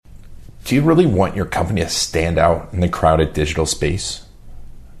Do you really want your company to stand out in the crowded digital space?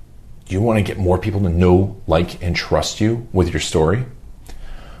 Do you want to get more people to know, like, and trust you with your story?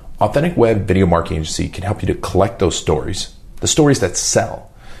 Authentic Web Video Marketing Agency can help you to collect those stories, the stories that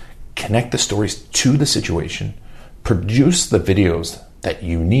sell, connect the stories to the situation, produce the videos that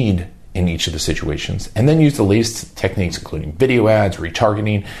you need in each of the situations, and then use the latest techniques, including video ads,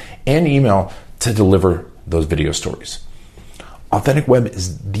 retargeting, and email to deliver those video stories. Authentic Web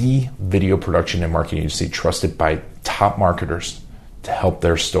is the video production and marketing agency trusted by top marketers to help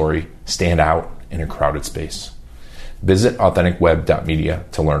their story stand out in a crowded space. Visit AuthenticWeb.media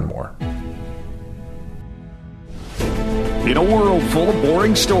to learn more. In a world full of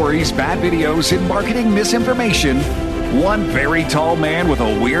boring stories, bad videos, and marketing misinformation, one very tall man with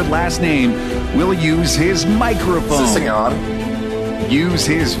a weird last name will use his microphone. Is this thing on? Use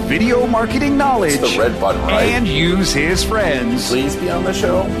his video marketing knowledge. It's the red button, right? And use his friends. Please be on the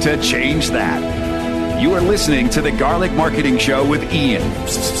show. To change that. You are listening to the Garlic Marketing Show with Ian.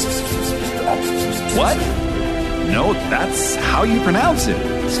 What? No, that's how you pronounce it.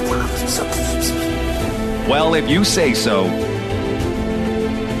 Well, if you say so.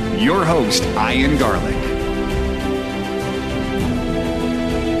 Your host, Ian Garlic.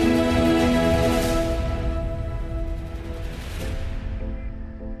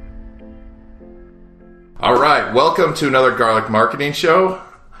 All right, welcome to another Garlic Marketing Show.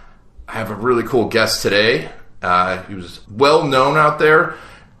 I have a really cool guest today. He was well known out there,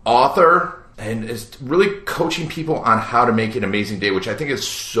 author, and is really coaching people on how to make an amazing day, which I think is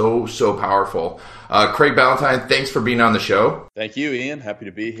so powerful. Craig Ballantyne, thanks for being on the show. Thank you, Ian. Happy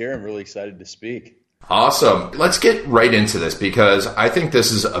to be here. I'm really excited to speak. Awesome. Let's get right into this because I think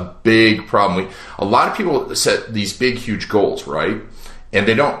this is a big problem. A lot of people set these big, huge goals, right? And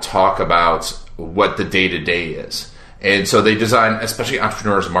they don't talk about what the day-to-day is. And so they design, especially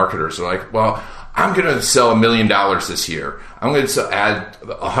entrepreneurs and marketers, are like, well, I'm going to sell $1 million this year. I'm going to add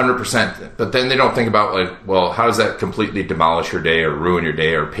 100%. But then they don't think about, like, well, how does that completely demolish your day or ruin your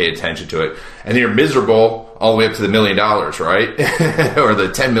day or pay attention to it? And you're miserable all the way up to the $1 million, right? Or the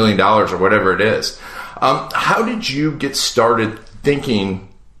 $10 million or whatever it is. How did you get started thinking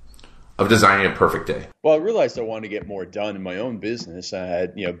of designing a perfect day? Well, I realized I wanted to get more done in my own business. I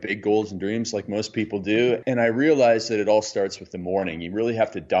had, big goals and dreams like most people do. And I realized that it all starts with the morning. You really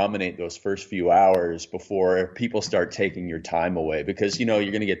have to dominate those first few hours before people start taking your time away. Because, you're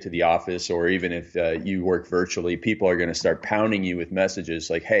going to get to the office, or even if you work virtually, people are going to start pounding you with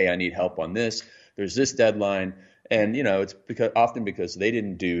messages like, hey, I need help on this. There's this deadline. And, it's often because they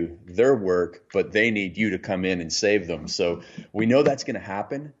didn't do their work, but they need you to come in and save them. So we know that's going to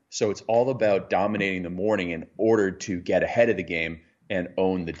happen. So it's all about dominating the morning in order to get ahead of the game and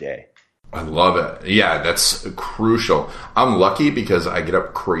own the day. I love it. Yeah, that's crucial. I'm lucky because I get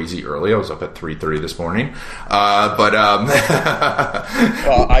up crazy early. I was up at 3:30 this morning. Well,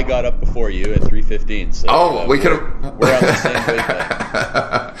 I got up before you at 3:15. So we could have. We're on the same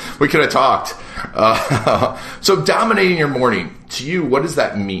wavelength. We could have talked. So dominating your morning, to you, what does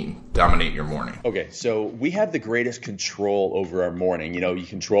that mean? Dominate your morning. Okay, so we have the greatest control over our morning. You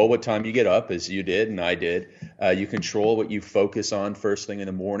control what time you get up, as you did and I did. You control what you focus on first thing in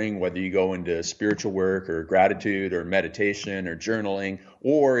the morning, whether you go into spiritual work or gratitude or meditation or journaling,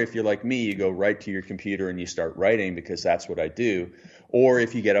 or if you're like me, you go right to your computer and you start writing because that's what I do. Or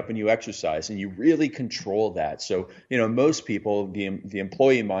if you get up and you exercise, and you really control that. So, most people, the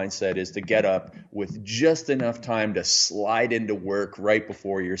employee mindset is to get up with just enough time to slide into work right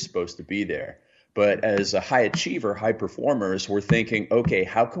before you're supposed to be there. But as a high achiever, high performers, we're thinking, okay,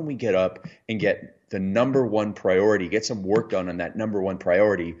 how can we get up and get the number one priority, get some work done on that number one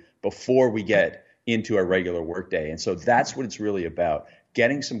priority before we get into a regular workday? And so that's what it's really about,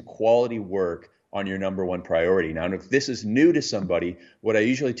 getting some quality work on your number one priority. Now, if this is new to somebody, what I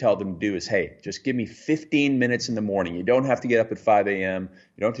usually tell them to do is, hey, just give me 15 minutes in the morning. You don't have to get up at 5 a.m.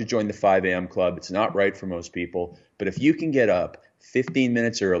 You don't have to join the 5 a.m. club. It's not right for most people. But if you can get up 15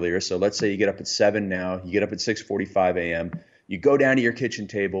 minutes earlier, so let's say you get up at 7 now, you get up at 6:45 a.m., you go down to your kitchen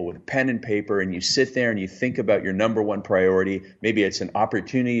table with pen and paper and you sit there and you think about your number one priority. Maybe it's an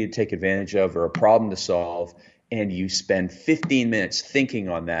opportunity to take advantage of or a problem to solve. And you spend 15 minutes thinking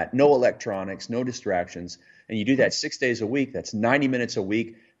on that, no electronics, no distractions, and you do that 6 days a week, that's 90 minutes a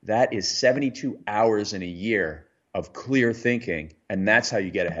week, that is 72 hours in a year of clear thinking, and that's how you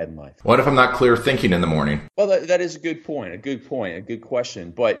get ahead in life. What if I'm not clear thinking in the morning? Well, that is a good point, a good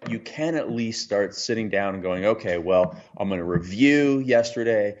question. But you can at least start sitting down and going, okay, well, I'm going to review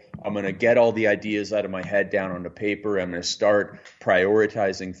yesterday. I'm going to get all the ideas out of my head down onto paper. I'm going to start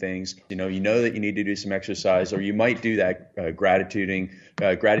prioritizing things. You know that you need to do some exercise, or you might do that gratitude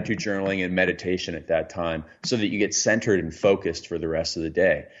journaling and meditation at that time so that you get centered and focused for the rest of the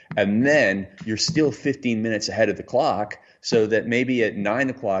day. And then you're still 15 minutes ahead of the clock, so that maybe at 9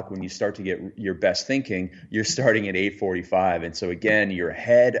 o'clock when you start to get your best thinking, you're starting at 8:45. And so again, you're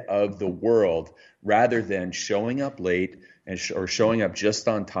ahead of the world rather than showing up late or showing up just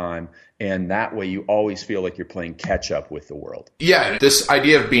on time. And that way you always feel like you're playing catch up with the world. Yeah, this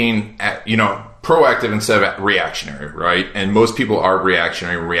idea of being, proactive instead of reactionary, right? And most people are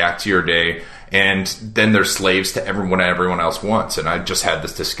reactionary, react to your day, and then they're slaves to what everyone else wants. And I just had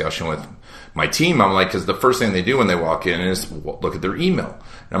this discussion with my team. I'm like, because the first thing they do when they walk in is look at their email.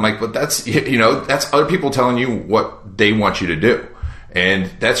 And I'm like, but that's other people telling you what they want you to do.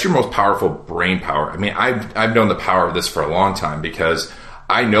 And that's your most powerful brain power. I mean, I've known the power of this for a long time, because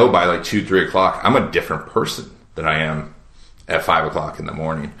I know by like 2, 3 o'clock, I'm a different person than I am at 5 o'clock in the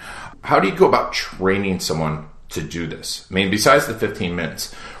morning. How do you go about training someone to do this? I mean, besides the 15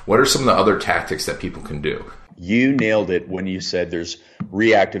 minutes, what are some of the other tactics that people can do? You nailed it when you said there's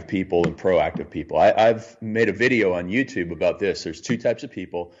reactive people and proactive people. I've made a video on YouTube about this. There's two types of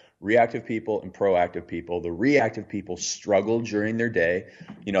people: reactive people and proactive people. The reactive people struggle during their day.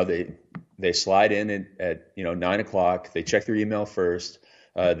 They slide in at 9 o'clock. They check their email first.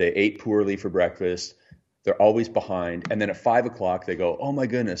 They ate poorly for breakfast. They're always behind. And then at 5 o'clock, they go, oh my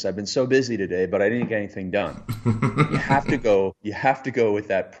goodness, I've been so busy today, but I didn't get anything done. You have to go with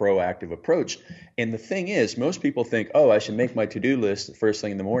that proactive approach. And the thing is, most people think, oh, I should make my to-do list the first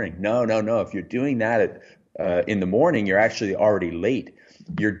thing in the morning. No. If you're doing that in the morning, you're actually already late.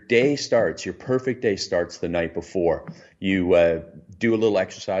 Your perfect day starts the night before. You do a little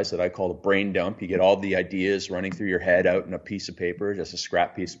exercise that I call a brain dump. You get all the ideas running through your head out in a piece of paper, just a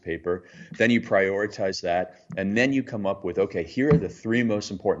scrap piece of paper. Then you prioritize that, and then you come up with, okay, here are the 3 most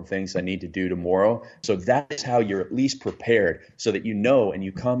important things I need to do tomorrow. So that is how you're at least prepared, so that and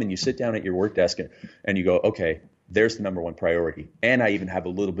you come and you sit down at your work desk and you go, okay, there's the number 1 priority. And I even have a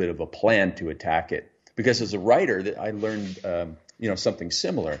little bit of a plan to attack it. Because as a writer, that I learned something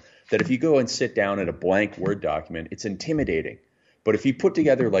similar, that if you go and sit down at a blank Word document, it's intimidating. But if you put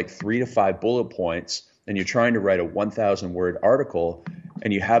together like 3 to 5 bullet points and you're trying to write a 1,000-word article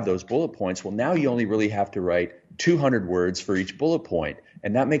and you have those bullet points, well, now you only really have to write 200 words for each bullet point.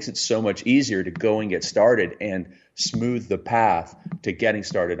 And that makes it so much easier to go and get started and smooth the path to getting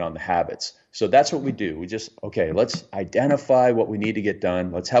started on the habits. So that's what we do. We just, let's identify what we need to get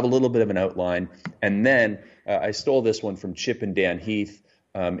done. Let's have a little bit of an outline. And then I stole this one from Chip and Dan Heath.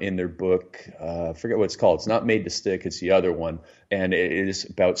 In their book, I forget what it's called. It's not Made to Stick. It's the other one. And it is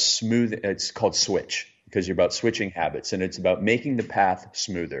about it's called Switch, because you're about switching habits, and it's about making the path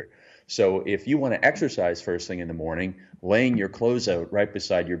smoother. So if you want to exercise first thing in the morning, laying your clothes out right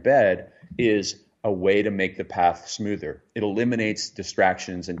beside your bed is a way to make the path smoother. It eliminates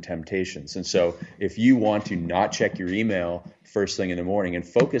distractions and temptations. And so if you want to not check your email first thing in the morning and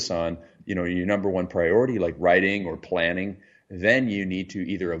focus on, your number 1 priority, like writing or planning, then you need to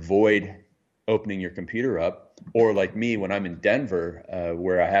either avoid opening your computer up, or like me, when I'm in Denver,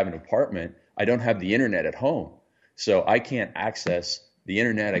 where I have an apartment, I don't have the internet at home. So I can't access the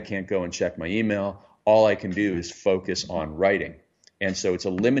internet. I can't go and check my email. All I can do is focus on writing. And so it's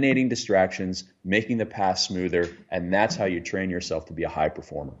eliminating distractions, making the path smoother, and that's how you train yourself to be a high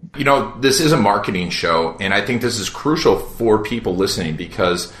performer. This is a marketing show, and I think this is crucial for people listening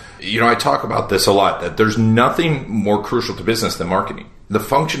because, I talk about this a lot, that there's nothing more crucial to business than marketing. The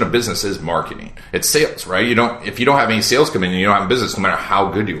function of business is marketing. It's sales, right? If you don't have any sales coming in, you don't have a business, no matter how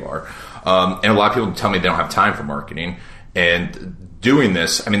good you are. And a lot of people tell me they don't have time for marketing. And doing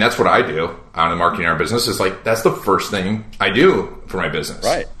this, that's what I do on the marketing our business. Is like, that's the first thing I do for my business.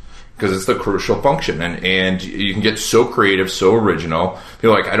 Right. Because it's the crucial function. And you can get so creative, so original.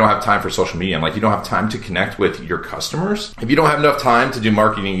 People are like, I don't have time for social media. I'm like, you don't have time to connect with your customers. If you don't have enough time to do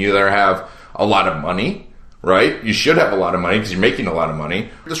marketing, you either have a lot of money, right? You should have a lot of money because you're making a lot of money.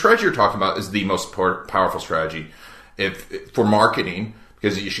 The strategy you're talking about is the most powerful strategy for marketing,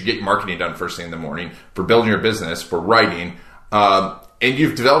 because you should get your marketing done first thing in the morning, for building your business, for writing. And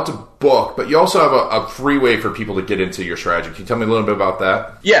you've developed a book, but you also have a free way for people to get into your strategy. Can you tell me a little bit about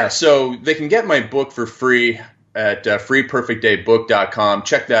that? Yeah, so they can get my book for free at freeperfectdaybook.com.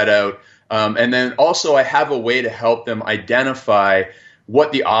 Check that out. And then also I have a way to help them identify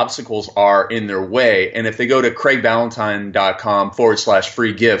what the obstacles are in their way. And if they go to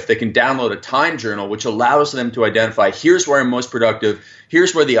craigballantyne.com/free gift, they can download a time journal, which allows them to identify, here's where I'm most productive,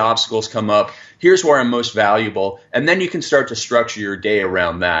 here's where the obstacles come up, here's where I'm most valuable. And then you can start to structure your day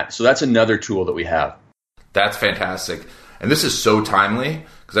around that. So that's another tool that we have. That's fantastic. And this is so timely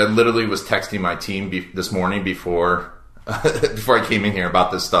because I literally was texting my team this morning before I came in here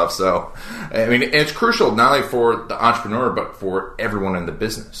about this stuff. So, I mean, it's crucial not only for the entrepreneur, but for everyone in the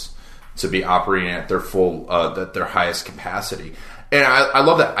business to be operating at their full, at their highest capacity. And I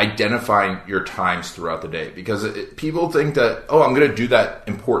love that, identifying your times throughout the day, because people think that, oh, I'm going to do that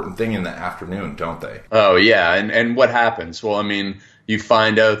important thing in the afternoon, don't they? Oh, yeah. And what happens? Well, I mean, you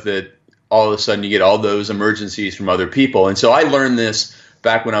find out that all of a sudden you get all those emergencies from other people. And so I learned this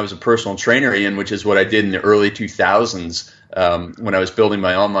back when I was a personal trainer, Ian, which is what I did in the early 2000s when I was building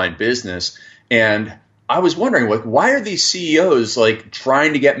my online business. And I was wondering, like, why are these CEOs like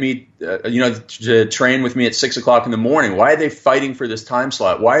trying to get me, to train with me at 6 o'clock in the morning? Why are they fighting for this time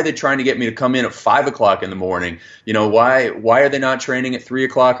slot? Why are they trying to get me to come in at 5 o'clock in the morning? Why are they not training at 3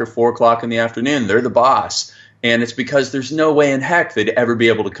 o'clock or 4 o'clock in the afternoon? They're the boss. And it's because there's no way in heck they'd ever be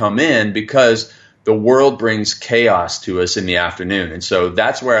able to come in, because the world brings chaos to us in the afternoon. And so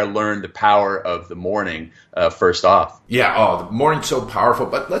that's where I learned the power of the morning first off. Yeah, the morning's so powerful.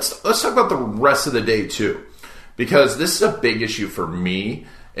 But let's talk about the rest of the day too, because this is a big issue for me,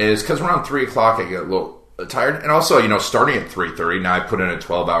 is because around 3 o'clock I get a little tired. And also, starting at 3:30, now I put in a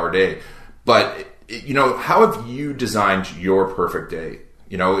 12-hour day. But, how have you designed your perfect day?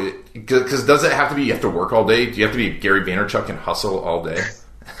 Because does it have to be you have to work all day? Do you have to be Gary Vaynerchuk and hustle all day?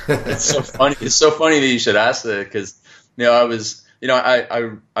 It's so funny. It's so funny that you should ask that, because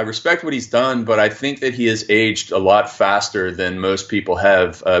I respect what he's done, but I think that he has aged a lot faster than most people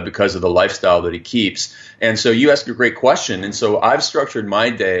have because of the lifestyle that he keeps. And so you ask a great question. And so I've structured my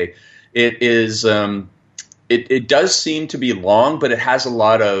day. It is it does seem to be long, but it has a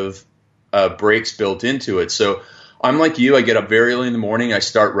lot of breaks built into it. So I'm like you. I get up very early in the morning. I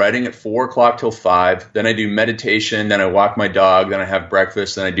start writing at 4 o'clock till 5. Then I do meditation. Then I walk my dog. Then I have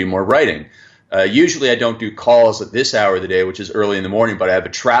breakfast. Then I do more writing. Usually I don't do calls at this hour of the day, which is early in the morning, but I have a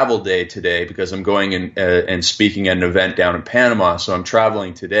travel day today because I'm going and speaking at an event down in Panama. So I'm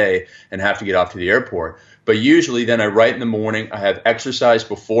traveling today and have to get off to the airport. But usually then I write in the morning. I have exercise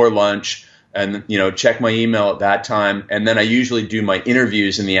before lunch, and check my email at that time. And then I usually do my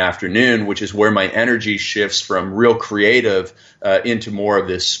interviews in the afternoon, which is where my energy shifts from real creative into more of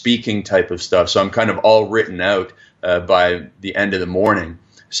this speaking type of stuff. So I'm kind of all written out by the end of the morning.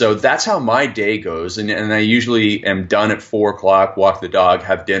 So that's how my day goes. And I usually am done at 4 o'clock, walk the dog,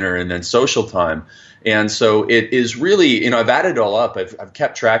 have dinner, and then social time. And so it is really, I've added it all up. I've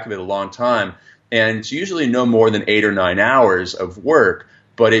kept track of it a long time. And it's usually no more than 8 or 9 hours of work.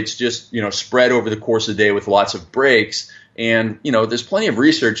 But it's just, spread over the course of the day with lots of breaks. And, there's plenty of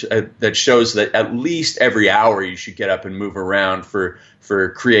research that shows that at least every hour you should get up and move around for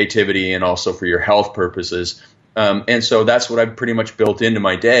creativity and also for your health purposes. And so that's what I've pretty much built into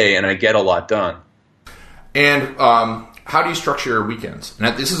my day, and I get a lot done. And how do you structure your weekends?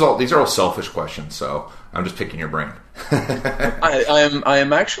 And these are all selfish questions, so I'm just picking your brain. I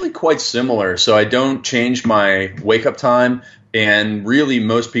am actually quite similar. So I don't change my wake up time. And really,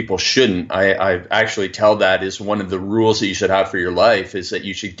 most people shouldn't. I actually tell that is one of the rules that you should have for your life, is that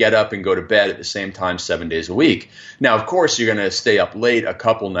you should get up and go to bed at the same time 7 days a week. Now, of course, you're going to stay up late a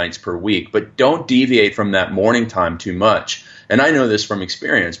couple nights per week, but don't deviate from that morning time too much. And I know this from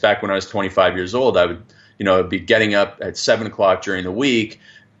experience. Back when I was 25 years old, I would be getting up at 7 o'clock during the week,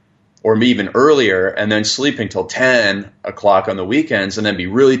 or even earlier, and then sleeping till 10 o'clock on the weekends, and then be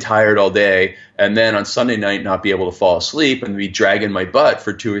really tired all day, and then on Sunday night not be able to fall asleep and be dragging my butt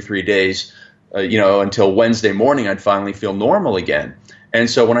for 2 or 3 days, until Wednesday morning I'd finally feel normal again. And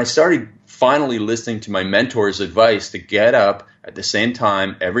so when I started finally listening to my mentor's advice to get up at the same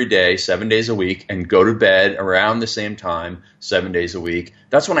time every day, 7 days a week, and go to bed around the same time 7 days a week,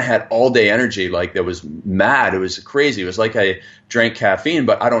 that's when I had all day energy. Like, that was mad. It was crazy. It was like I drank caffeine,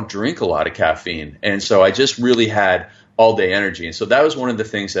 but I don't drink a lot of caffeine. And so I just really had all day energy. And so that was one of the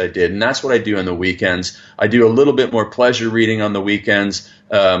things that I did. And that's what I do on the weekends. I do a little bit more pleasure reading on the weekends.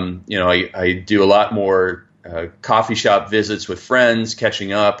 I do a lot more coffee shop visits with friends,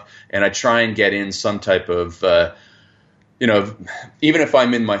 catching up, and I try and get in some type of even if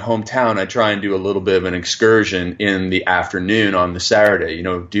I'm in my hometown, I try and do a little bit of an excursion in the afternoon on the Saturday,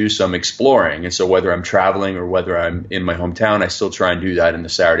 do some exploring. And so whether I'm traveling or whether I'm in my hometown, I still try and do that in the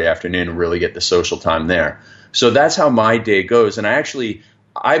Saturday afternoon and really get the social time there. So that's how my day goes. And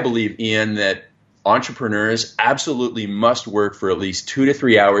I believe, Ian, that entrepreneurs absolutely must work for at least 2 to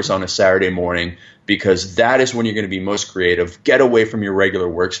 3 hours on a Saturday morning, because that is when you're going to be most creative. Get away from your regular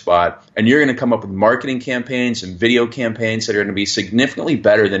work spot, and you're going to come up with marketing campaigns and video campaigns that are going to be significantly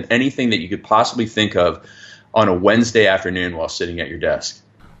better than anything that you could possibly think of on a Wednesday afternoon while sitting at your desk.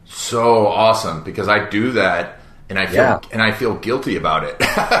 So awesome, because I do that. And I feel guilty about it.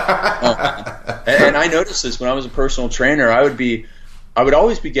 And I noticed this when I was a personal trainer. I would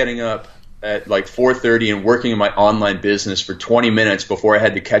always be getting up at like 4:30 and working in my online business for 20 minutes before I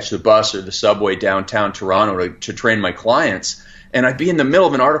had to catch the bus or the subway downtown Toronto to train my clients. And I'd be in the middle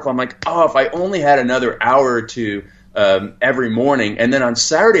of an article. I'm like, oh, if I only had another hour or two every morning. And then on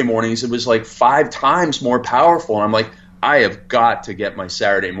Saturday mornings, it was like 5 times more powerful. And I'm like, I have got to get my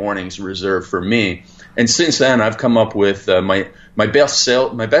Saturday mornings reserved for me. And since then, I've come up with my best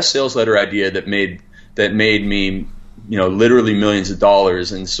sales letter idea that made me, literally millions of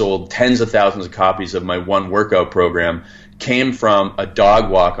dollars and sold tens of thousands of copies of my one workout program, came from a dog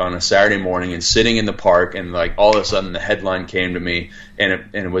walk on a Saturday morning and sitting in the park, and like all of a sudden the headline came to me,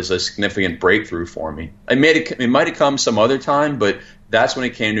 and it was a significant breakthrough for me. It might have come some other time, but that's when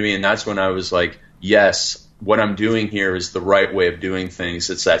it came to me, and that's when I was like, yes, what I'm doing here is the right way of doing things.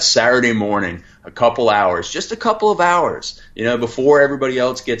 It's that Saturday morning, just a couple of hours, before everybody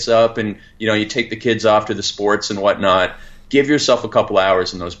else gets up and, you take the kids off to the sports and whatnot. Give yourself a couple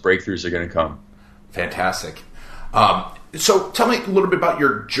hours and those breakthroughs are going to come. Fantastic. So tell me a little bit about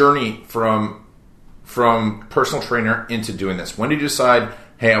your journey from personal trainer into doing this. When did you decide,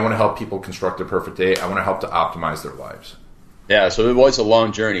 hey, I want to help people construct a perfect day. I want to help to optimize their lives? Yeah, so it was a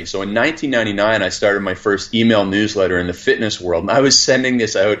long journey. So in 1999, I started my first email newsletter in the fitness world. And I was sending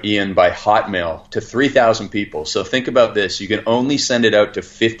this out, Ian, by Hotmail to 3,000 people. So think about this. You can only send it out to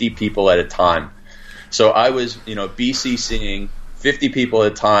 50 people at a time. So I was, BCCing 50 people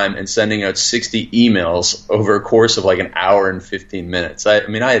at a time and sending out 60 emails over a course of like an hour and 15 minutes. I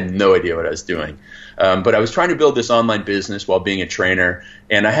had no idea what I was doing. But I was trying to build this online business while being a trainer,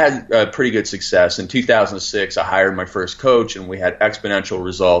 and I had pretty good success. In 2006, I hired my first coach, and we had exponential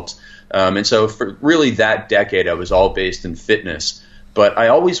results. And so for really that decade, I was all based in fitness. But I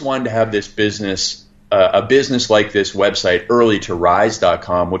always wanted to have this business, a business like this website,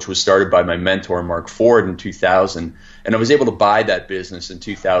 earlytorise.com, which was started by my mentor, Mark Ford, in 2000. And I was able to buy that business in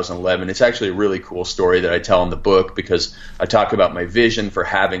 2011. It's actually a really cool story that I tell in the book, because I talk about my vision for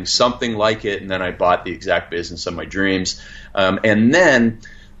having something like it, and then I bought the exact business of my dreams.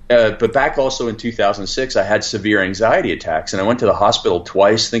 But back also in 2006, I had severe anxiety attacks, and I went to the hospital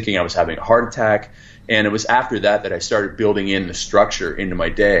twice thinking I was having a heart attack. And it was after that I started building in the structure into my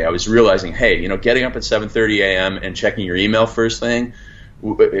day. I was realizing, hey, getting up at 7:30 a.m. and checking your email first thing,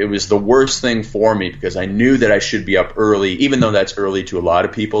 it was the worst thing for me, because I knew that I should be up early, even though that's early to a lot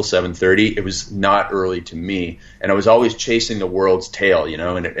of people, 7:30. It was not early to me, and I was always chasing the world's tail,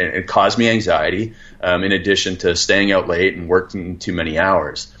 and it caused me anxiety, in addition to staying out late and working too many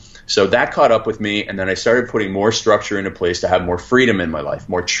hours. So that caught up with me, and then I started putting more structure into place to have more freedom in my life,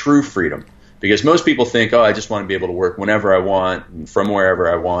 more true freedom. Because most people think, I just want to be able to work whenever I want and from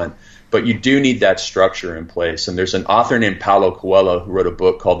wherever I want. But you do need that structure in place. And there's an author named Paulo Coelho who wrote a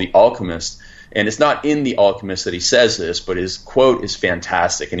book called The Alchemist. And it's not in The Alchemist that he says this, but his quote is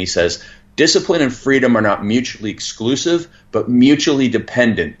fantastic. And he says, discipline and freedom are not mutually exclusive, but mutually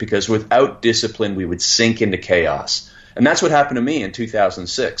dependent, because without discipline, we would sink into chaos. And that's what happened to me in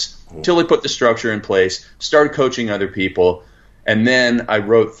 2006. Until I put the structure in place, started coaching other people. And then I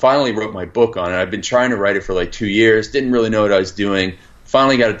finally wrote my book on it. I've been trying to write it for like 2 years, didn't really know what I was doing.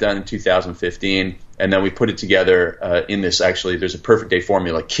 Finally got it done in 2015, and then we put it together in this, actually, there's a Perfect Day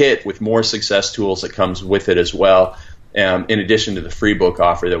Formula kit with more success tools that comes with it as well, in addition to the free book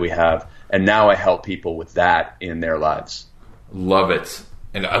offer that we have. And now I help people with that in their lives. Love it.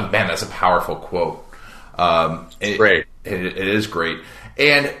 And man, that's a powerful quote. It's great. It is great.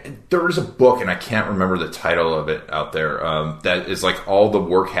 And there is a book, and I can't remember the title of it out there, that is like all the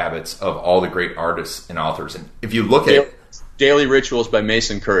work habits of all the great artists and authors. And if you look at it, Daily Rituals by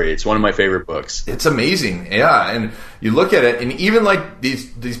Mason Curry. It's one of my favorite books. It's amazing. Yeah. And you look at it, and even like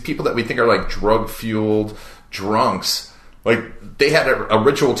these people that we think are like drug-fueled drunks, like they had a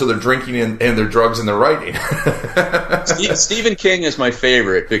ritual to their drinking and their drugs and their writing. Stephen King is my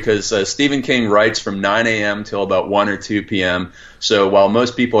favorite, because Stephen King writes from 9 a.m. till about 1 or 2 p.m. So while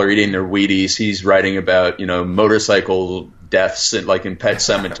most people are eating their Wheaties, he's writing about, motorcycle deaths, like in Pet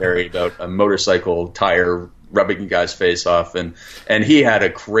Sematary, about a motorcycle tire rubbing a guy's face off, and he had a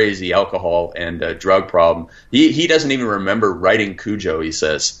crazy alcohol and drug problem. He doesn't even remember writing Cujo, he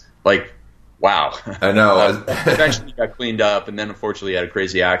says. Like, wow. I know. Eventually got cleaned up, and then unfortunately had a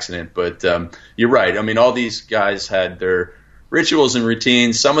crazy accident. But you're right. I mean, all these guys had their rituals and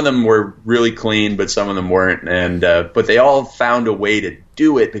routines. Some of them were really clean, but some of them weren't. And but they all found a way to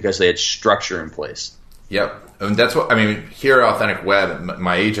do it because they had structure in place. Yep. And that's what, I mean, here at Authentic Web,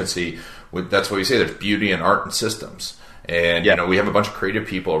 my agency, that's what we say, there's beauty and art and systems. And, you know, we have a bunch of creative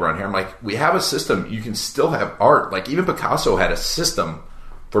people around here. I'm like, we have a system. You can still have art. Like, even Picasso had a system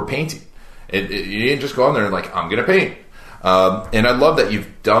for painting. You didn't just go on there and like, I'm going to paint. And I love that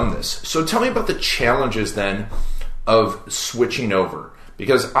you've done this. So tell me about the challenges then of switching over.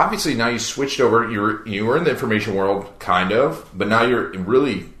 Because obviously now you switched over. You were in the information world, kind of, but now you're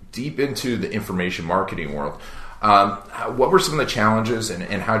really deep into the information marketing world. What were some of the challenges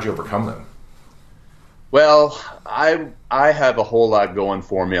and how did you overcome them? Well, I have a whole lot going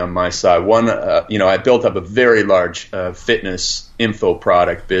for me on my side. One, I built up a very large fitness info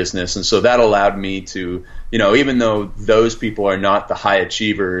product business, and so that allowed me to, even though those people are not the high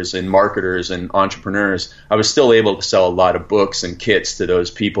achievers and marketers and entrepreneurs, I was still able to sell a lot of books and kits to those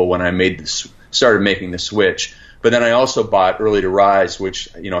people when I started making the switch. But then I also bought Early to Rise, which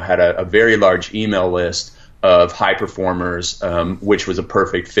had a very large email list of high performers, which was a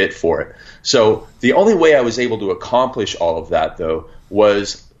perfect fit for it. So the only way I was able to accomplish all of that, though,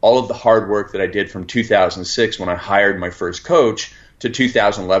 was all of the hard work that I did from 2006 when I hired my first coach to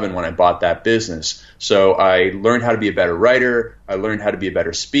 2011 when I bought that business. So I learned how to be a better writer. I learned how to be a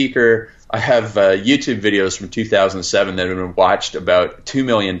better speaker. I have YouTube videos from 2007 that have been watched about 2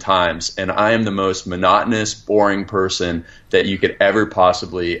 million times, and I am the most monotonous, boring person that you could ever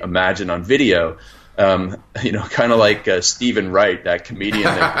possibly imagine on video. Kind of like Stephen Wright, that comedian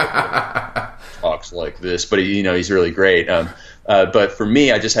that talks like this, but he's really great. But for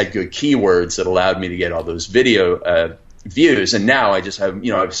me, I just had good keywords that allowed me to get all those video views, and now I just have,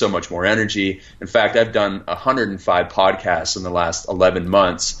 I have so much more energy. In fact, I've done 105 podcasts in the last 11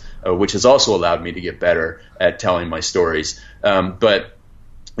 months, which has also allowed me to get better at telling my stories. But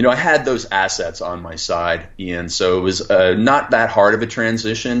I had those assets on my side, Ian, so it was not that hard of a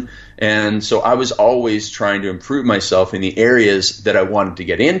transition. And so I was always trying to improve myself in the areas that I wanted to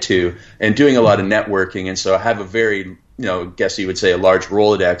get into and doing a lot of networking. And so I have a very, guess you would say a large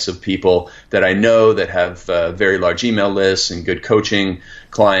Rolodex of people that I know that have very large email lists and good coaching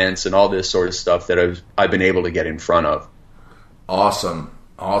clients and all this sort of stuff that I've been able to get in front of. Awesome.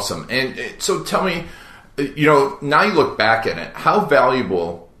 And so tell me, now you look back at it, how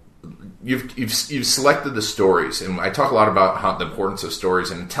valuable you've selected the stories, and I talk a lot about the importance of stories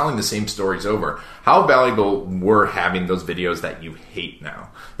and telling the same stories over. How valuable were having those videos that you hate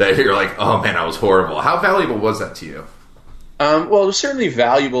now, that you're like, oh man, I was horrible? How valuable was that to you? Well, it was certainly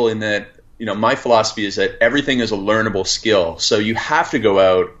valuable in that, my philosophy is that everything is a learnable skill. So you have to go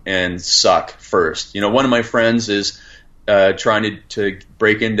out and suck first. One of my friends is trying to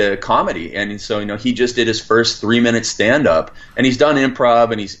break into comedy, and so he just did his first 3-minute stand-up, and he's done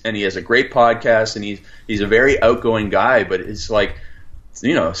improv, and he has a great podcast, and he's a very outgoing guy, but it's like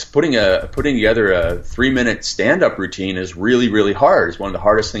putting together a 3-minute stand-up routine is really, really hard. It's one of the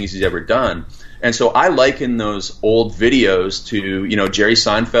hardest things he's ever done. And so I liken those old videos to, Jerry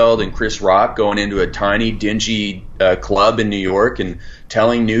Seinfeld and Chris Rock going into a tiny, dingy club in New York and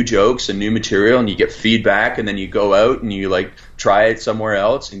telling new jokes and new material, and you get feedback, and then you go out and you try it somewhere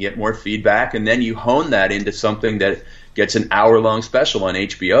else and get more feedback, and then you hone that into something that gets an hour-long special on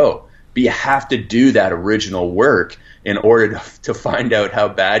HBO. But you have to do that original work in order to find out how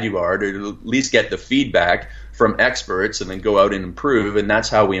bad you are, to at least get the feedback from experts and then go out and improve, and that's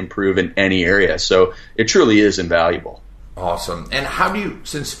how we improve in any area. So it truly is invaluable. Awesome. And how do you,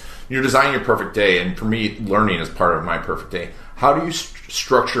 since you're designing your perfect day, and for me, learning is part of my perfect day, how do you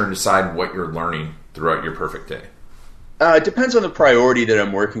structure and decide what you're learning throughout your perfect day? It depends on the priority that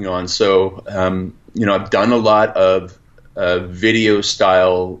I'm working on. So, I've done a lot of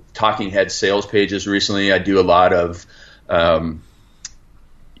video-style talking head sales pages recently. I do a lot of kind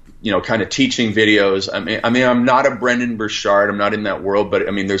of teaching videos. I mean, I'm not a Brendan Burchard. I'm not in that world, but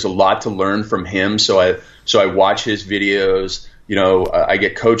there's a lot to learn from him. So I watch his videos. I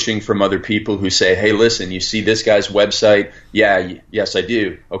get coaching from other people who say, hey, listen, you see this guy's website? Yeah, yes, I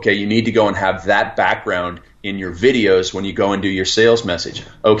do. Okay, you need to go and have that background in your videos when you go and do your sales message.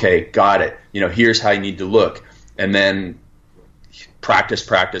 Okay, got it. Here's how you need to look. And then practice.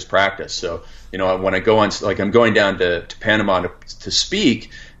 So, when I go on, I'm going down to Panama to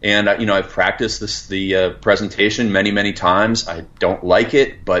speak, And I've practiced the presentation many times. I don't like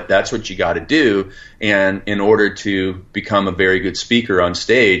it, but that's what you got to do. And in order to become a very good speaker on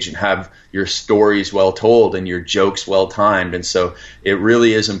stage and have your stories well told and your jokes well timed, and so it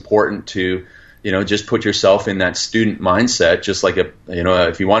really is important to just put yourself in that student mindset. Just like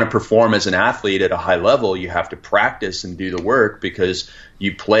if you want to perform as an athlete at a high level, you have to practice and do the work because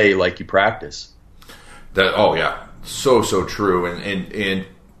you play like you practice. So true. And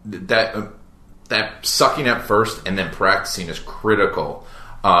that sucking at first and then practicing is critical.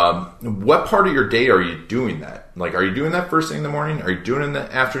 What part of your day are you doing that? Like, are you doing that first thing in the morning? Are you doing it in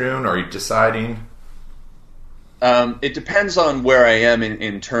the afternoon? Are you deciding? It depends on where I am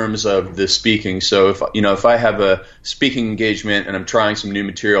in terms of the speaking. So if I have a speaking engagement and I'm trying some new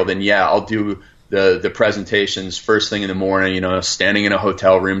material, then I'll do the presentations first thing in the morning, standing in a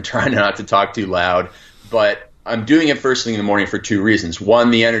hotel room, trying not to talk too loud. But I'm doing it first thing in the morning for two reasons.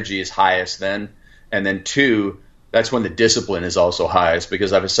 One, the energy is highest then. And then two, that's when the discipline is also highest,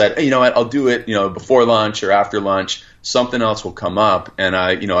 because I've said, hey, you know what, I'll do it, before lunch or after lunch. Something else will come up and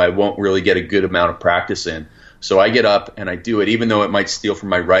I won't really get a good amount of practice in. So I get up and I do it, even though it might steal from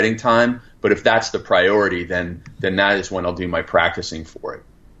my writing time. But if that's the priority, then that is when I'll do my practicing for it.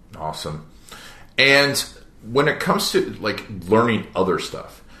 Awesome. And when it comes to like learning other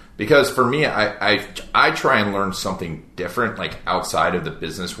stuff, because for me, I try and learn something different, like outside of the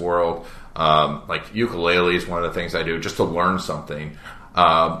business world. Like ukulele is one of the things I do just to learn something.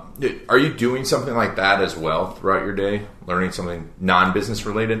 Are you doing something like that as well throughout your day, learning something non-business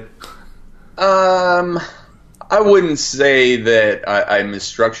related? I wouldn't say that I'm as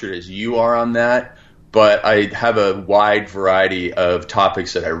structured as you are on that, but I have a wide variety of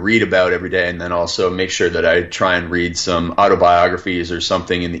topics that I read about every day, and then also make sure that I try and read some autobiographies or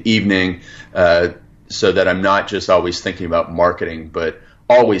something in the evening, so that I'm not just always thinking about marketing, but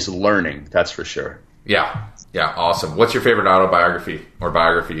always learning, that's for sure. Yeah, awesome. What's your favorite autobiography or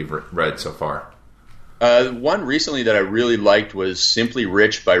biography you've read so far? One recently that I really liked was Simply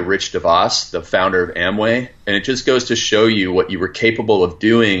Rich by Rich DeVos, the founder of Amway. And it just goes to show you what you were capable of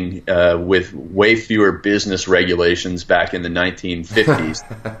doing with way fewer business regulations back in the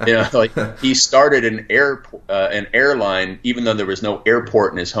 1950s. He started an airline, even though there was no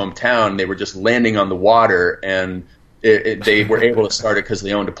airport in his hometown. They were just landing on the water, and they were able to start it because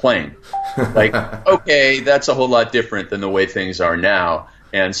they owned a plane. Okay, that's a whole lot different than the way things are now.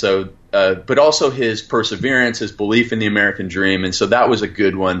 And so, but also his perseverance, his belief in the American dream. And so that was a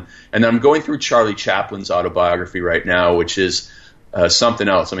good one. And I'm going through Charlie Chaplin's autobiography right now, which is something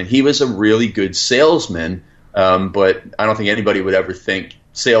else. I mean, he was a really good salesman, but I don't think anybody would ever think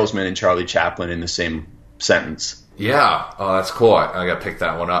salesman and Charlie Chaplin in the same sentence. Yeah. Oh, that's cool. I got to pick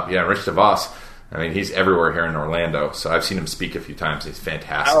that one up. Yeah, Rich DeVos. I mean, he's everywhere here in Orlando, so I've seen him speak a few times. He's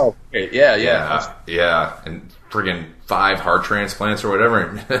fantastic. Oh, great. Yeah. And friggin' 5 heart transplants or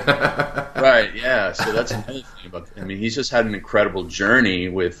whatever. Right, yeah. So that's another thing about – I mean, he's just had an incredible journey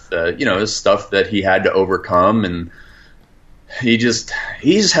with, his stuff that he had to overcome. And he's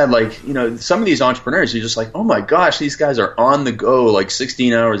had some of these entrepreneurs, you're just like, oh, my gosh, these guys are on the go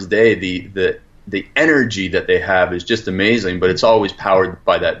 16 hours a day. The energy that they have is just amazing, but it's always powered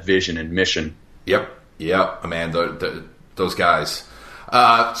by that vision and mission. Yep, man, those guys.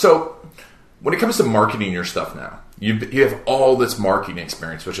 So when it comes to marketing your stuff now, you have all this marketing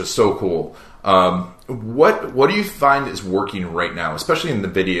experience, which is so cool. What do you find is working right now, especially in the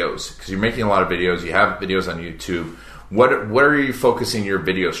videos? Because you're making a lot of videos. You have videos on YouTube. What are you focusing your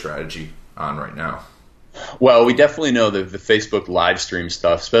video strategy on right now? Well, we definitely know that the Facebook live stream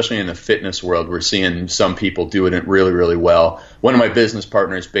stuff, especially in the fitness world, we're seeing some people doing it really, really well. One of my business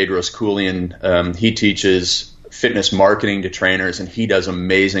partners, Bedros Keuilian, he teaches fitness marketing to trainers, and he does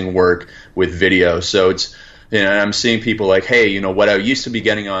amazing work with video. So it's, I'm seeing people like, hey, what I used to be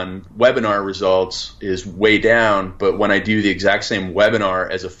getting on webinar results is way down, but when I do the exact same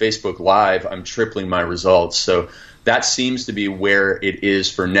webinar as a Facebook Live, I'm tripling my results. So that seems to be where it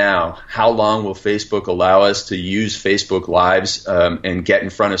is for now. How long will Facebook allow us to use Facebook Lives and get in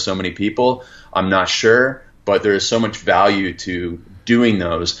front of so many people? I'm not sure, but there is so much value to doing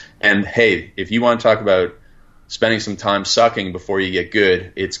those. And hey, if you want to talk about spending some time sucking before you get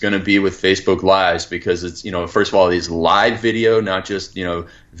good, it's going to be with Facebook Lives, because it's, first of all, it is live video, not just,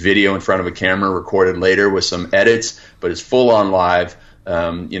 video in front of a camera recorded later with some edits, but it's full on live.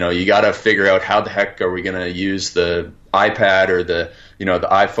 You got to figure out how the heck are we going to use the iPad or the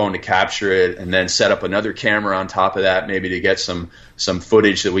iPhone to capture it, and then set up another camera on top of that, maybe to get some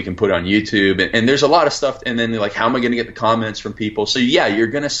footage that we can put on YouTube. And there's a lot of stuff. And then how am I going to get the comments from people? So yeah, you're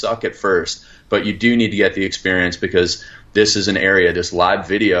going to suck at first, but you do need to get the experience, because this is an area, this live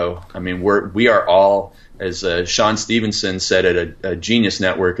video. I mean, we are all, as Sean Stevenson said at a Genius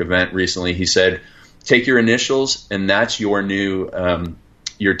Network event recently, he said, take your initials and that's your new,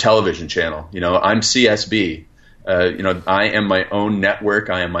 your television channel. You know, I'm CSB. You know, I am my own network.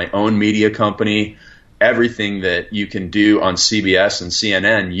 I am my own media company. Everything that you can do on CBS and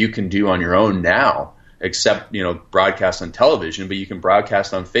CNN, you can do on your own now, except, you know, broadcast on television, but you can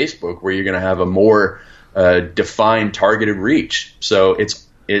broadcast on Facebook where you're going to have a more defined targeted reach. So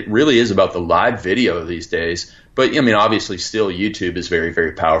it really is about the live video these days. But I mean, obviously still YouTube is very,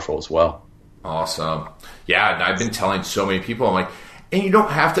 very powerful as well. Awesome. Yeah. I've been telling so many people, I'm like, and you don't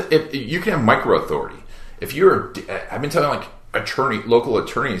have to, you can have micro authority. If you're, I've been telling local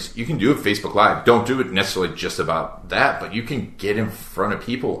attorneys, you can do a Facebook Live. Don't do it necessarily just about that, but you can get in front of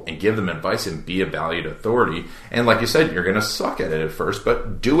people and give them advice and be a valued authority. And like you said, you're going to suck at it at first,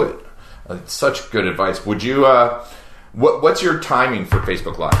 but do it. It's such good advice. Would you, what's your timing for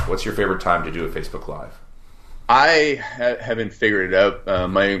Facebook Live? What's your favorite time to do a Facebook Live? I haven't figured it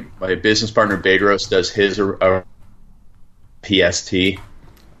out. My business partner, Bedros, does his PST.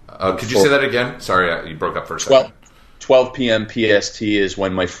 Could you say that again? Sorry, you broke up for a second. 12 p.m. PST is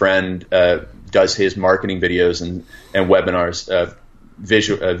when my friend does his marketing videos and webinars,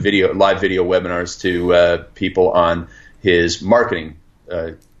 live video webinars to people on his marketing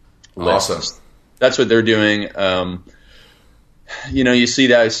list. Awesome. That's what they're doing. You know, you see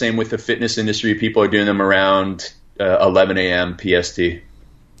that same with the fitness industry. People are doing them around 11 a.m. PST.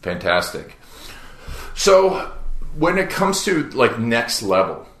 Fantastic. So when it comes to like next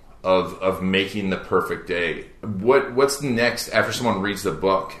level of making the perfect day, what's next after someone reads the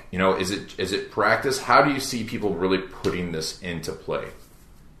book? You know, is it practice? How do you see people really putting this into play?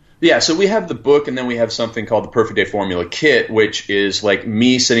 Yeah, so we have the book, and then we have something called the Perfect Day Formula Kit, which is like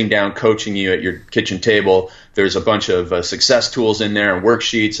me sitting down coaching you at your kitchen table. There's a bunch of success tools in there and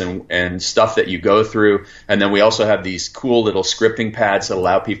worksheets and stuff that you go through. And then we also have these cool little scripting pads that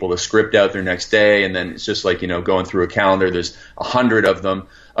allow people to script out their next day. And then it's just like, you know, going through a calendar. There's 100 of them.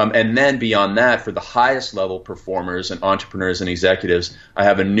 And then beyond that, for the highest level performers and entrepreneurs and executives, I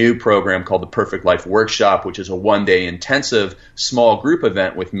have a new program called the Perfect Life Workshop, which is a one-day intensive small group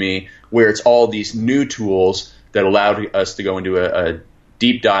event with me where it's all these new tools that allow us to go into a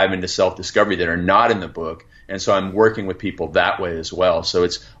deep dive into self-discovery that are not in the book. And so I'm working with people that way as well. So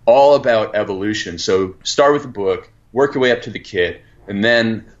it's all about evolution. So start with the book, work your way up to the kit, and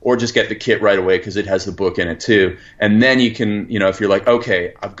then, or just get the kit right away because it has the book in it too. And then you can, you know, if you're like,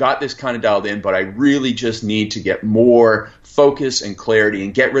 okay, I've got this kind of dialed in, but I really just need to get more focus and clarity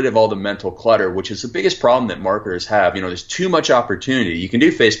and get rid of all the mental clutter, which is the biggest problem that marketers have. You know, there's too much opportunity. You can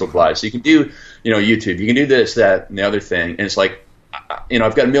do Facebook Live, so you can do, you know, YouTube, you can do this, that, and the other thing. And it's like, you know,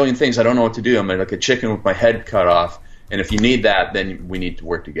 I've got a million things. I don't know what to do. I'm like a chicken with my head cut off. And if you need that, then we need to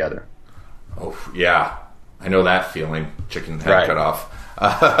work together. Oh, yeah. I know that feeling, chicken head right. cut off.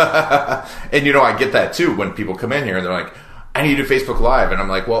 And, you know, I get that, too, when people come in here and they're like, I need to do Facebook Live. And I'm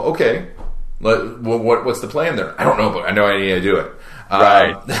like, well, okay. What's the plan there? I don't know, but I know I need to do it.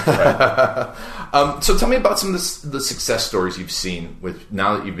 Right. So tell me about some of the success stories you've seen with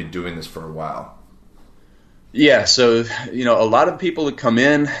now that you've been doing this for a while. Yeah, so, you know, a lot of people that come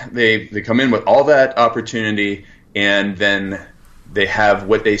in, they come in with all that opportunity, and then they have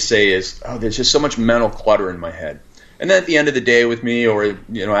what they say is, oh, there's just so much mental clutter in my head. And then at the end of the day with me, or,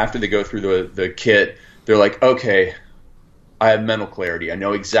 you know, after they go through the kit, they're like, okay, I have mental clarity. I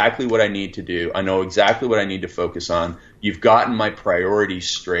know exactly what I need to do. I know exactly what I need to focus on. You've gotten my priorities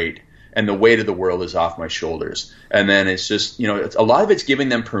straight, and the weight of the world is off my shoulders. And then it's just, you know, a lot of it's giving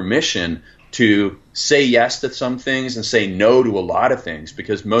them permission to say yes to some things and say no to a lot of things,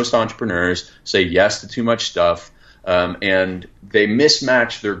 because most entrepreneurs say yes to too much stuff, and they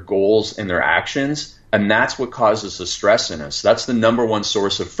mismatch their goals and their actions, and that's what causes the stress in us. That's the number one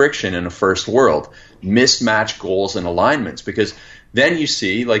source of friction in a first world, mismatch goals and alignments, because then you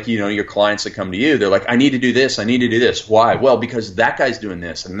see, like, you know, your clients that come to you, they're like, I need to do this, I need to do this. Why? Well, because that guy's doing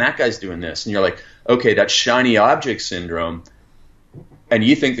this and that guy's doing this. And you're like, okay, that's shiny object syndrome. And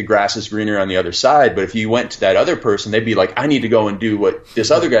you think the grass is greener on the other side, but if you went to that other person, they'd be like, I need to go and do what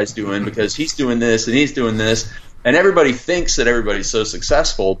this other guy's doing because he's doing this and he's doing this. And everybody thinks that everybody's so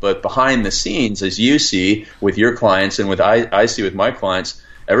successful, but behind the scenes, as you see with your clients and with I see with my clients,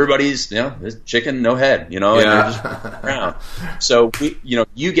 everybody's, you know, there's chicken, no head, you know, and they're just around. So,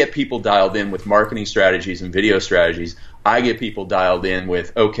 you get people dialed in with marketing strategies and video strategies. I get people dialed in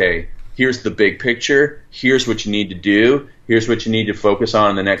with, okay, here's the big picture. Here's what you need to do. Here's what you need to focus on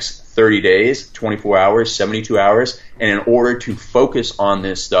in the next 30 days, 24 hours, 72 hours. And in order to focus on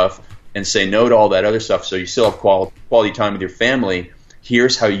this stuff, and say no to all that other stuff so you still have quality time with your family,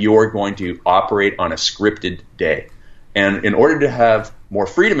 here's how you're going to operate on a scripted day. And in order to have more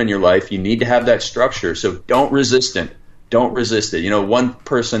freedom in your life, you need to have that structure. So don't resist it. Don't resist it. You know, one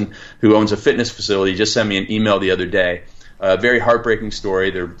person who owns a fitness facility just sent me an email the other day. A very heartbreaking story.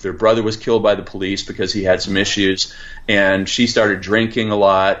 Their brother was killed by the police because he had some issues, and she started drinking a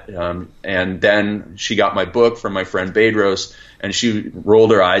lot. And then she got my book from my friend Bedros, and she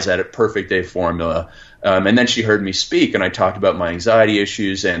rolled her eyes at it, Perfect Day Formula. And then she heard me speak, and I talked about my anxiety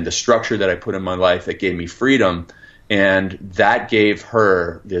issues and the structure that I put in my life that gave me freedom. And that gave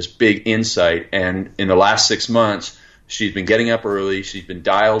her this big insight. And in the last 6 months, she's been getting up early. She's been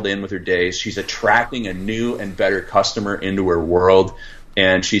dialed in with her days. She's attracting a new and better customer into her world.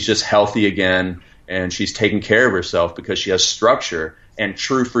 And she's just healthy again. And she's taking care of herself because she has structure and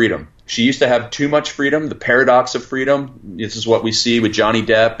true freedom. She used to have too much freedom, the paradox of freedom. This is what we see with Johnny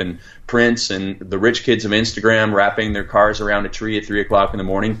Depp and Prince and the rich kids of Instagram wrapping their cars around a tree at 3 o'clock in the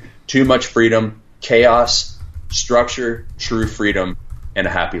morning. Too much freedom, chaos, structure, true freedom, and a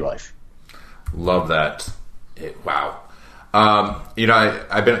happy life. Love that. Wow. You know,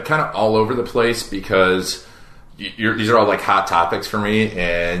 I've been kind of all over the place because these are all like hot topics for me,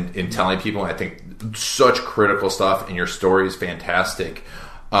 and in telling people, I think such critical stuff, and your story is fantastic.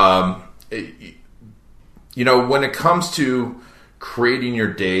 You know, when it comes to creating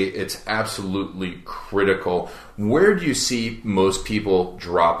your day, it's absolutely critical. Where do you see most people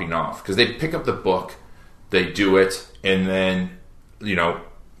dropping off? Because they pick up the book, they do it, and then, you know,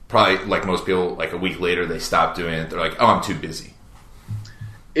 probably like most people, like a week later, they stop doing it. They're like, oh, I'm too busy.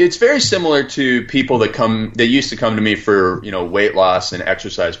 It's very similar to people that used to come to me for, you know, weight loss and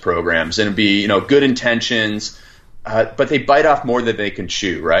exercise programs, and it'd be, you know, good intentions, but they bite off more than they can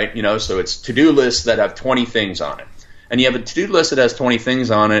chew, right? You know, so it's to-do lists that have 20 things on it. And you have a to-do list that has 20 things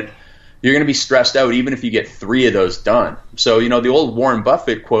on it, you're going to be stressed out even if you get 3 of those done. So, you know, the old Warren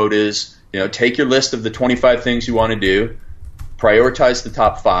Buffett quote is, you know, take your list of the 25 things you want to do, prioritize the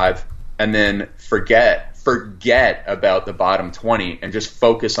top 5, and then forget about the bottom 20 and just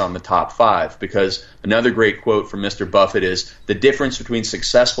focus on the top 5. Because another great quote from Mr. Buffett is, the difference between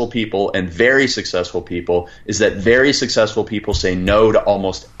successful people and very successful people is that very successful people say no to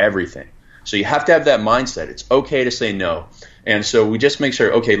almost everything. So you have to have that mindset. It's okay to say no. And so we just make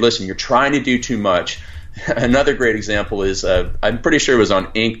sure, okay, listen, you're trying to do too much. Another great example is, I'm pretty sure it was on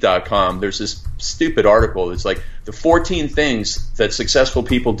Inc.com. There's this stupid article. It's like the 14 things that successful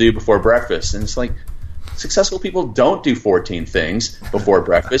people do before breakfast. And it's like, successful people don't do 14 things before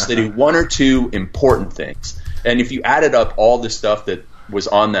breakfast. They do 1 or 2 important things. And if you added up all the stuff that was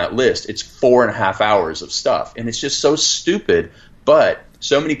on that list, it's 4.5 hours of stuff. And it's just so stupid. But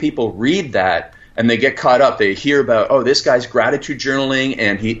so many people read that and they get caught up. They hear about, oh, this guy's gratitude journaling,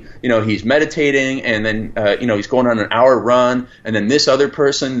 and he's meditating, and then he's going on an hour run, and then this other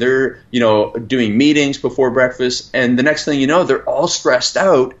person, they're doing meetings before breakfast, and the next thing you know, they're all stressed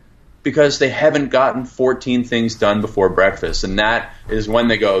out because they haven't gotten 14 things done before breakfast. And that is when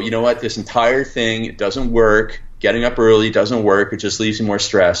they go, you know what, this entire thing, it doesn't work. Getting up early doesn't work. It just leaves you more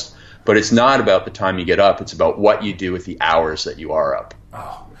stressed. But it's not about the time you get up. It's about what you do with the hours that you are up.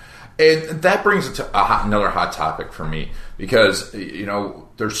 Oh. And that brings it to another hot topic for me, because,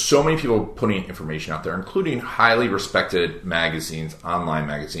 there's so many people putting information out there, including highly respected magazines, online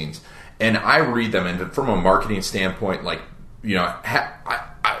magazines. And I read them, and from a marketing standpoint,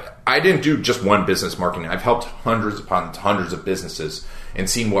 I didn't do just one business marketing. I've helped hundreds upon hundreds of businesses and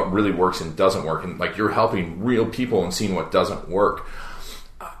seen what really works and doesn't work. And like, you're helping real people and seeing what doesn't work.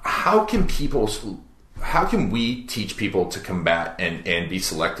 How can we teach people to combat and be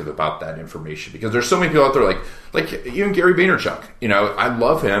selective about that information? Because there's so many people out there, like even Gary Vaynerchuk. I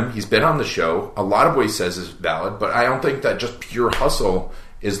love him. He's been on the show. A lot of what he says is valid, but I don't think that just pure hustle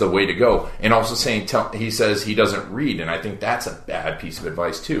is the way to go. And also he says he doesn't read, and I think that's a bad piece of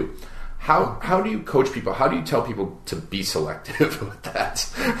advice too. How do you coach people? How do you tell people to be selective with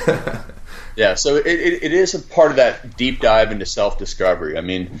that? Yeah, so it is a part of that deep dive into self-discovery. I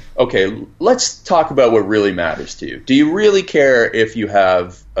mean, okay, let's talk about what really matters to you. Do you really care if you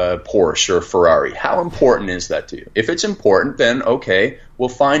have a Porsche or a Ferrari? How important is that to you? If it's important, then okay, we'll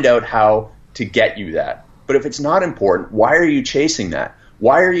find out how to get you that. But if it's not important, why are you chasing that?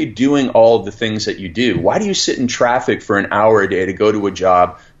 Why are you doing all of the things that you do? Why do you sit in traffic for an hour a day to go to a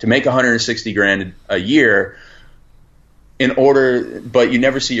job to make $160,000 a year but you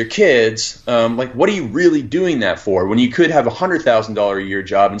never see your kids? What are you really doing that for when you could have a $100,000 a year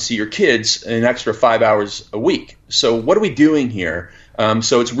job and see your kids an extra 5 hours a week? So what are we doing here?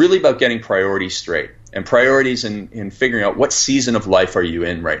 So it's really about getting priorities straight. And priorities in figuring out what season of life are you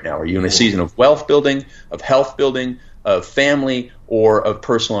in right now. Are you in a season of wealth building, of health building, of family, or of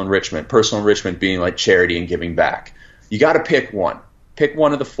personal enrichment? Personal enrichment being like charity and giving back. You got to pick one. Pick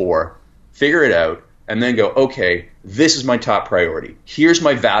one of the four, figure it out, and then go, okay, this is my top priority. Here's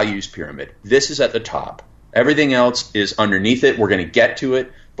my values pyramid. This is at the top. Everything else is underneath it. We're going to get to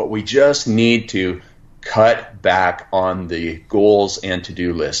it, but we just need to cut back on the goals and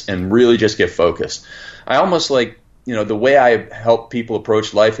to-do lists and really just get focused. I almost like, the way I help people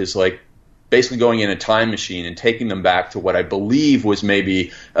approach life is like basically going in a time machine and taking them back to what I believe was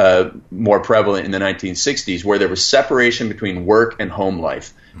maybe more prevalent in the 1960s, where there was separation between work and home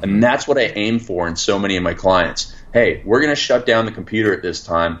life. And that's what I aim for in so many of my clients. Hey, we're going to shut down the computer at this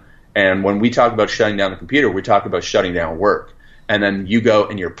time. And when we talk about shutting down the computer, we talk about shutting down work. And then you go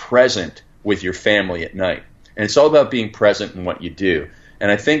and you're present with your family at night. And it's all about being present in what you do. And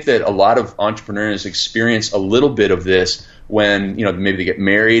I think that a lot of entrepreneurs experience a little bit of this when, maybe they get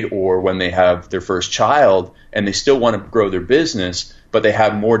married or when they have their first child and they still want to grow their business, but they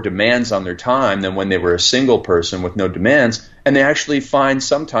have more demands on their time than when they were a single person with no demands. And they actually find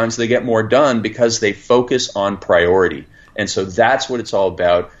sometimes they get more done because they focus on priority. And so that's what it's all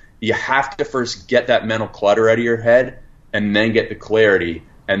about. You have to first get that mental clutter out of your head and then get the clarity.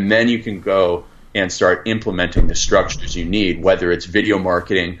 And then you can go and start implementing the structures you need, whether it's video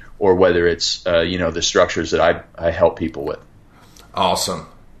marketing or whether it's the structures that I help people with. Awesome.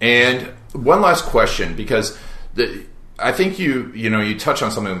 And one last question, because I think you touch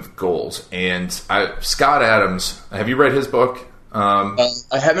on something with goals. And Scott Adams, have you read his book? I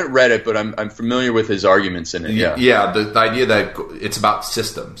haven't read it, but I'm familiar with his arguments in it. Yeah. Yeah. The idea that it's about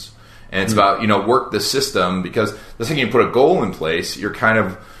systems. And it's about, work the system, because the second you put a goal in place, you're kind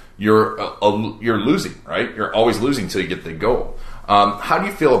of, you're losing, right? You're always losing until you get the goal. How do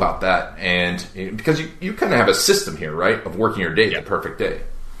you feel about that? And because you kind of have a system here, right, of working your day, the perfect day.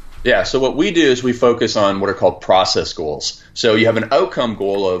 Yeah. So what we do is we focus on what are called process goals. So you have an outcome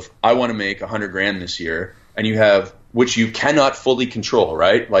goal of, I want to make $100,000 this year, and you have, which you cannot fully control,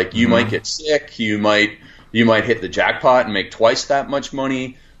 right? Like you might get sick, you might hit the jackpot and make twice that much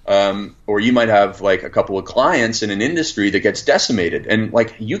money. Or you might have like a couple of clients in an industry that gets decimated, and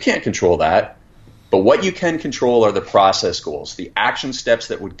like you can't control that. But what you can control are the process goals, the action steps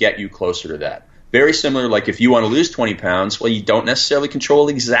that would get you closer to that. Very similar, like if you want to lose 20 pounds, well, you don't necessarily control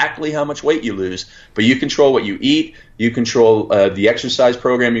exactly how much weight you lose, but you control what you eat, you control the exercise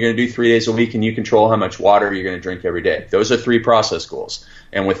program you're going to do 3 days a week, and you control how much water you're going to drink every day. Those are 3 process goals.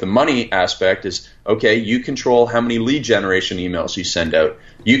 And with the money aspect is, okay, you control how many lead generation emails you send out.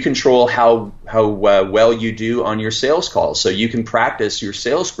 You control how well you do on your sales calls, so you can practice your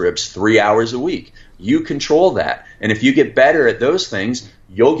sales scripts 3 hours a week. You control that. And if you get better at those things,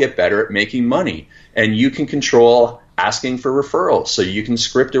 you'll get better at making money. And you can control asking for referrals. So you can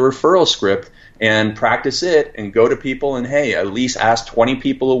script a referral script and practice it and go to people and, hey, at least ask 20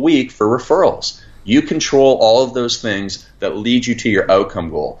 people a week for referrals. You control all of those things that lead you to your outcome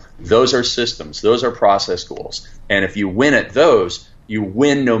goal. Those are systems. Those are process goals. And if you win at those, you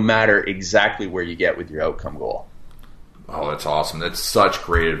win no matter exactly where you get with your outcome goal. Oh, that's awesome. That's such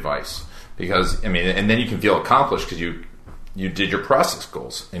great advice. Because, and then you can feel accomplished because you did your process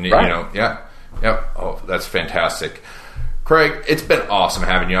goals. And, right. Oh, that's fantastic. Craig, it's been awesome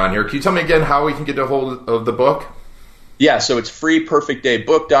having you on here. Can you tell me again how we can get a hold of the book? Yeah, so it's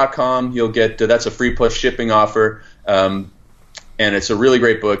freeperfectdaybook.com. You'll get that's a free plus shipping offer, and it's a really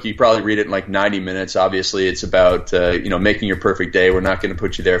great book. You probably read it in like 90 minutes. Obviously, it's about making your perfect day. We're not going to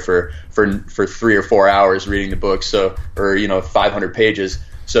put you there for 3 or 4 hours reading the book, or 500 pages.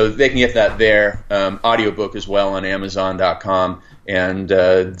 So they can get that there. Audiobook as well on Amazon.com, and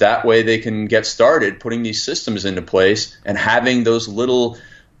that way they can get started putting these systems into place and having those little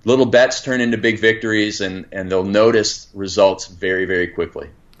bets turn into big victories, and they'll notice results very, very quickly.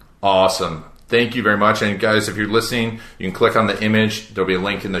 Awesome. Thank you very much. And guys, if you're listening, you can click on the image. There'll be a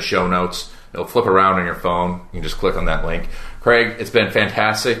link in the show notes. It'll flip around on your phone. You can just click on that link. Craig, it's been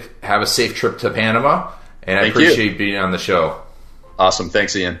fantastic. Have a safe trip to Panama, and I appreciate being on the show. Awesome.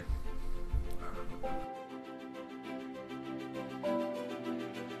 Thanks, Ian.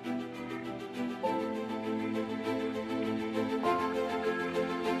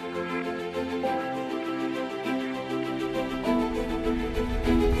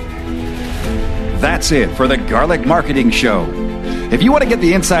 That's it for the Garlic Marketing Show. If you want to get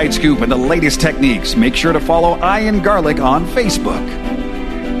the inside scoop and the latest techniques, make sure to follow Ian Garlic on Facebook.